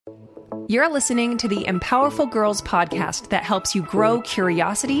You're listening to the Empowerful Girls podcast that helps you grow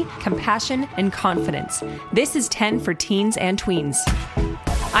curiosity, compassion, and confidence. This is 10 for teens and tweens.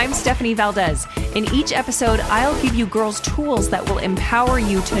 I'm Stephanie Valdez. In each episode, I'll give you girls tools that will empower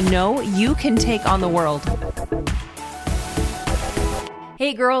you to know you can take on the world.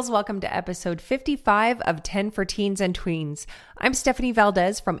 Hey girls, welcome to episode 55 of 10 for Teens and Tweens. I'm Stephanie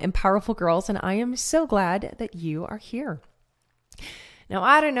Valdez from Empowerful Girls, and I am so glad that you are here. Now,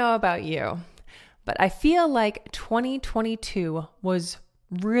 I don't know about you, but I feel like 2022 was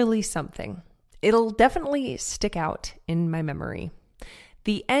really something. It'll definitely stick out in my memory.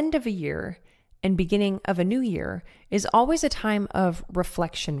 The end of a year and beginning of a new year is always a time of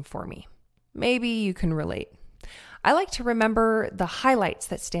reflection for me. Maybe you can relate. I like to remember the highlights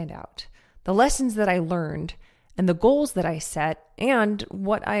that stand out, the lessons that I learned, and the goals that I set, and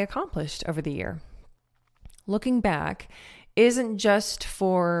what I accomplished over the year. Looking back isn't just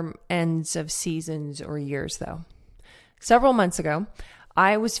for ends of seasons or years, though. Several months ago,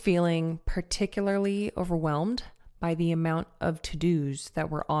 I was feeling particularly overwhelmed by the amount of to-dos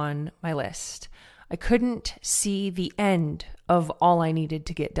that were on my list. I couldn't see the end of all I needed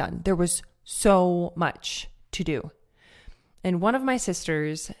to get done. There was so much to do. And one of my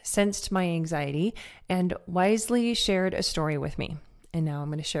sisters sensed my anxiety and wisely shared a story with me. And now I'm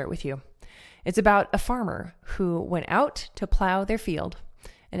going to share it with you. It's about a farmer who went out to plow their field.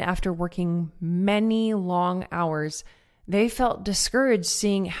 And after working many long hours, they felt discouraged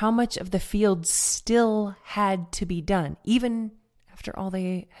seeing how much of the field still had to be done, even after all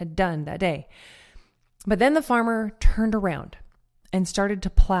they had done that day. But then the farmer turned around and started to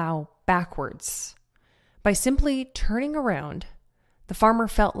plow backwards. By simply turning around, the farmer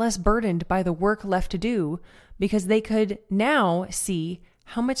felt less burdened by the work left to do because they could now see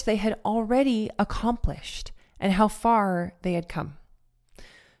how much they had already accomplished and how far they had come.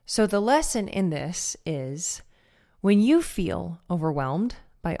 So the lesson in this is, when you feel overwhelmed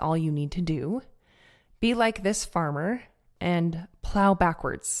by all you need to do, be like this farmer and plow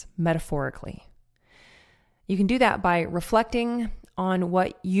backwards, metaphorically. You can do that by reflecting on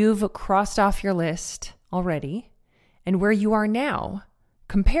what you've crossed off your list already and where you are now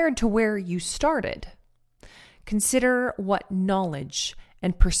compared to where you started. Consider what knowledge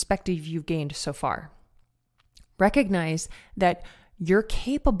and perspective you've gained so far. Recognize that you're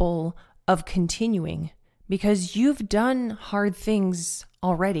capable of continuing because you've done hard things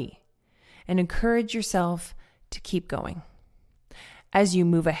already, and encourage yourself to keep going. As you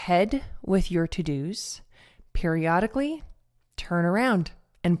move ahead with your to-dos, periodically turn around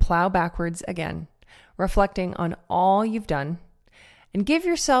and plow backwards again, reflecting on all you've done, and give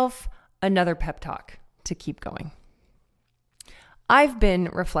yourself another pep talk to keep going. I've been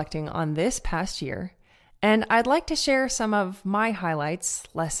reflecting on this past year, and I'd like to share some of my highlights,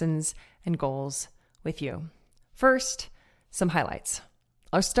 lessons, and goals with you. First, some highlights.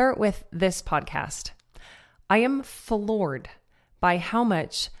 I'll start with this podcast. I am floored by how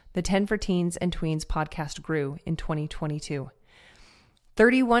much the 10 for Teens and Tweens podcast grew in 2022.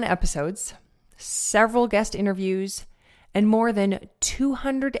 31 episodes, several guest interviews, and more than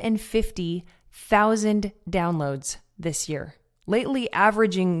 250,000 downloads this year, lately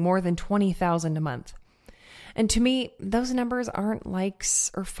averaging more than 20,000 a month. And to me, those numbers aren't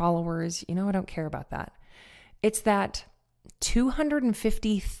likes or followers. I don't care about that. It's that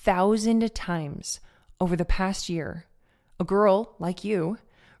 250,000 times over the past year, a girl like you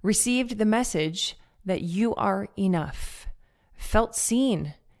received the message that you are enough, felt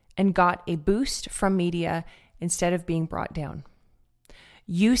seen, and got a boost from media instead of being brought down.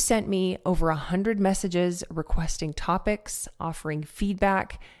 You sent me over 100 messages requesting topics, offering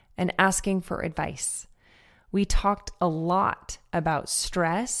feedback, and asking for advice. We talked a lot about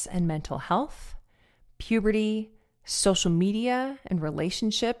stress and mental health, puberty, social media, and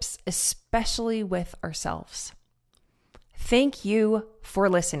relationships, especially with ourselves. Thank you for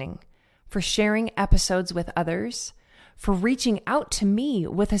listening, for sharing episodes with others, for reaching out to me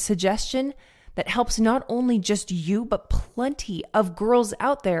with a suggestion that helps not only just you, but plenty of girls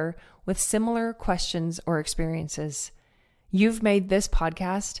out there with similar questions or experiences. You've made this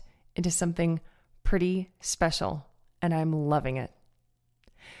podcast into something pretty special, and I'm loving it.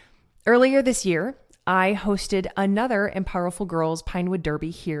 Earlier this year, I hosted another Empowerful Girls Pinewood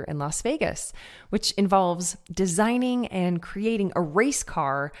Derby here in Las Vegas, which involves designing and creating a race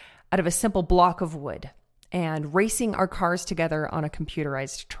car out of a simple block of wood and racing our cars together on a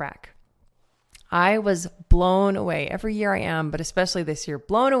computerized track. I was blown away. Every year I am, but especially this year,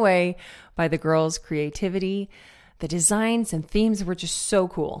 blown away by the girls' creativity. The designs and themes were just so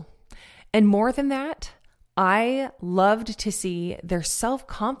cool. And more than that, I loved to see their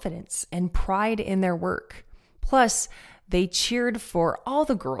self-confidence and pride in their work. Plus, they cheered for all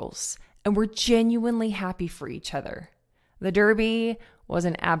the girls and were genuinely happy for each other. The Derby was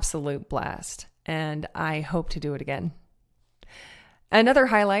an absolute blast, and I hope to do it again. Another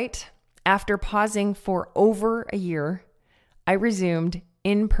highlight, after pausing for over a year, I resumed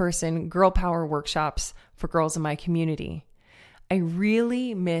in-person girl power workshops for girls in my community. I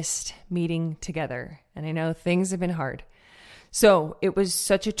really missed meeting together, and I know things have been hard. So it was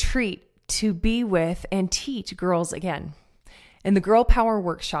such a treat to be with and teach girls again. In the girl power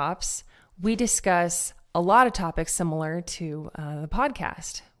workshops, we discuss a lot of topics similar to the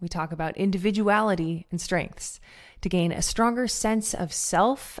podcast. We talk about individuality and strengths to gain a stronger sense of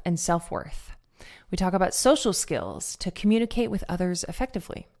self and self-worth. We talk about social skills to communicate with others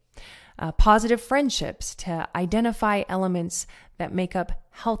effectively. Positive friendships to identify elements that make up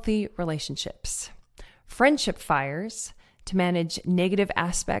healthy relationships. Friendship fires to manage negative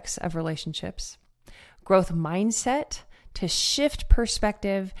aspects of relationships. Growth mindset to shift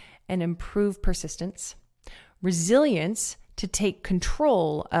perspective and improve persistence. Resilience to take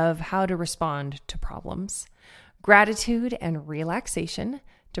control of how to respond to problems. Gratitude and relaxation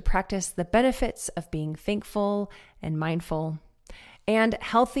to practice the benefits of being thankful and mindful. And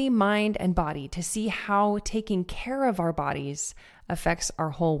healthy mind and body to see how taking care of our bodies affects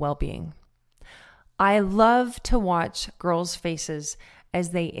our whole well-being. I love to watch girls' faces as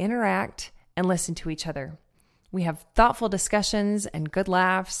they interact and listen to each other. We have thoughtful discussions and good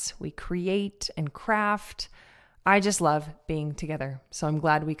laughs. We create and craft. I just love being together, so I'm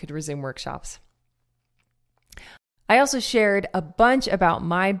glad we could resume workshops. I also shared a bunch about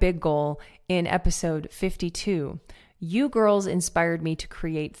my big goal in episode 52. You girls inspired me to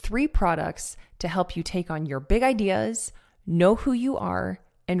create 3 products to help you take on your big ideas, know who you are,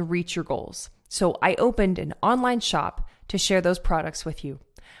 and reach your goals. So I opened an online shop to share those products with you.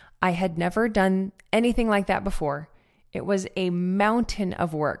 I had never done anything like that before. It was a mountain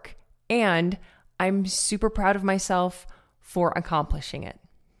of work, and I'm super proud of myself for accomplishing it.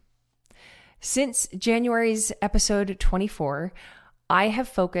 Since January's episode 24, I have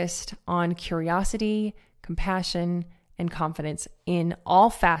focused on curiosity, compassion, and confidence in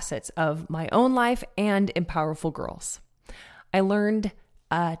all facets of my own life and in Powerful Girls. I learned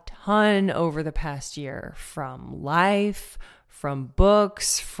a ton over the past year from life, from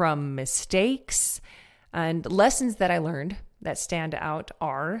books, from mistakes, and lessons that I learned that stand out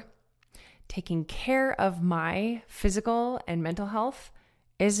are taking care of my physical and mental health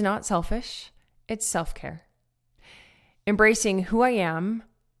is not selfish, it's self-care. Embracing who I am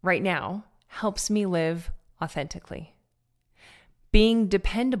right now helps me live authentically. Being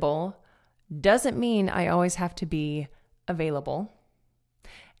dependable doesn't mean I always have to be available.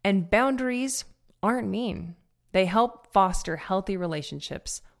 And boundaries aren't mean. They help foster healthy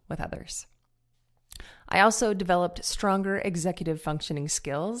relationships with others. I also developed stronger executive functioning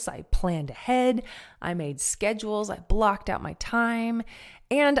skills. I planned ahead, I made schedules, I blocked out my time,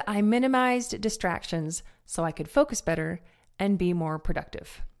 and I minimized distractions so I could focus better and be more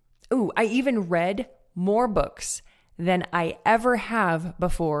productive. I even read more books than I ever have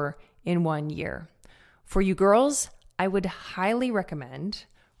before in 1 year. For you girls, I would highly recommend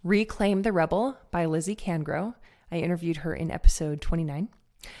Reclaim the Rebel by Lizzie Kangro. I interviewed her in episode 29.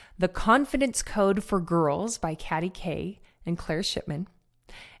 The Confidence Code for Girls by Katty Kay and Claire Shipman.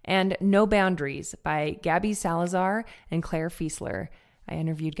 And No Boundaries by Gabby Salazar and Claire Fiesler. I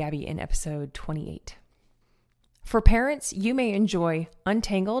interviewed Gabby in episode 28. For parents, you may enjoy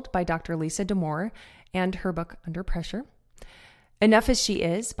Untangled by Dr. Lisa Damour and her book Under Pressure. Enough as She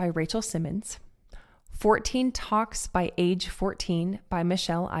Is by Rachel Simmons. 14 Talks by Age 14 by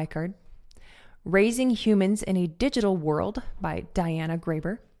Michelle Eichard. Raising Humans in a Digital World by Diana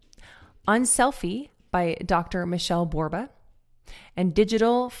Graeber. Unselfie by Dr. Michelle Borba. And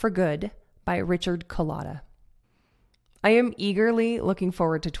Digital for Good by Richard Collada. I am eagerly looking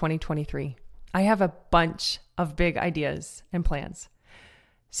forward to 2023. I have a bunch of big ideas and plans.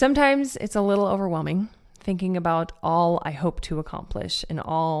 Sometimes it's a little overwhelming thinking about all I hope to accomplish and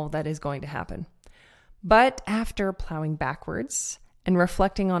all that is going to happen. But after plowing backwards and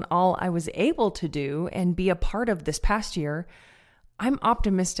reflecting on all I was able to do and be a part of this past year, I'm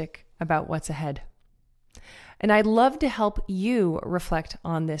optimistic about what's ahead. And I'd love to help you reflect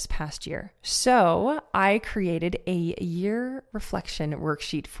on this past year. So I created a year reflection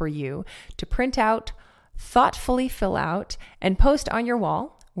worksheet for you to print out, thoughtfully fill out, and post on your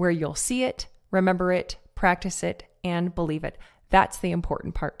wall where you'll see it, remember it, practice it, and believe it. That's the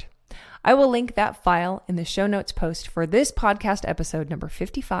important part. I will link that file in the show notes post for this podcast episode number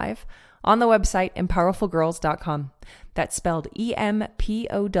 55 on the website empowerfulgirls.com. That's spelled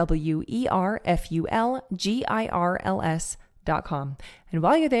EMPOWERFULGIRLS.com. And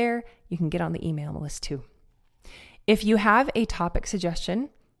while you're there, you can get on the email list too. If you have a topic suggestion,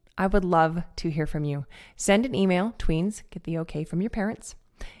 I would love to hear from you. Send an email, tweens, get the okay from your parents.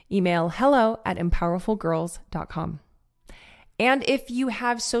 Email hello@empowerfulgirls.com. And if you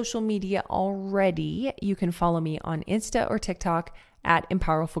have social media already, you can follow me on Insta or TikTok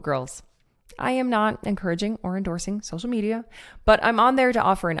 @empowerfulgirls. I am not encouraging or endorsing social media, but I'm on there to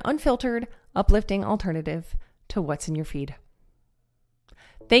offer an unfiltered, uplifting alternative to what's in your feed.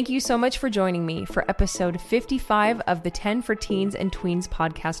 Thank you so much for joining me for episode 55 of the 10 for Teens and Tweens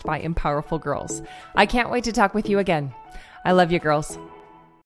podcast by Empowerful Girls. I can't wait to talk with you again. I love you, girls.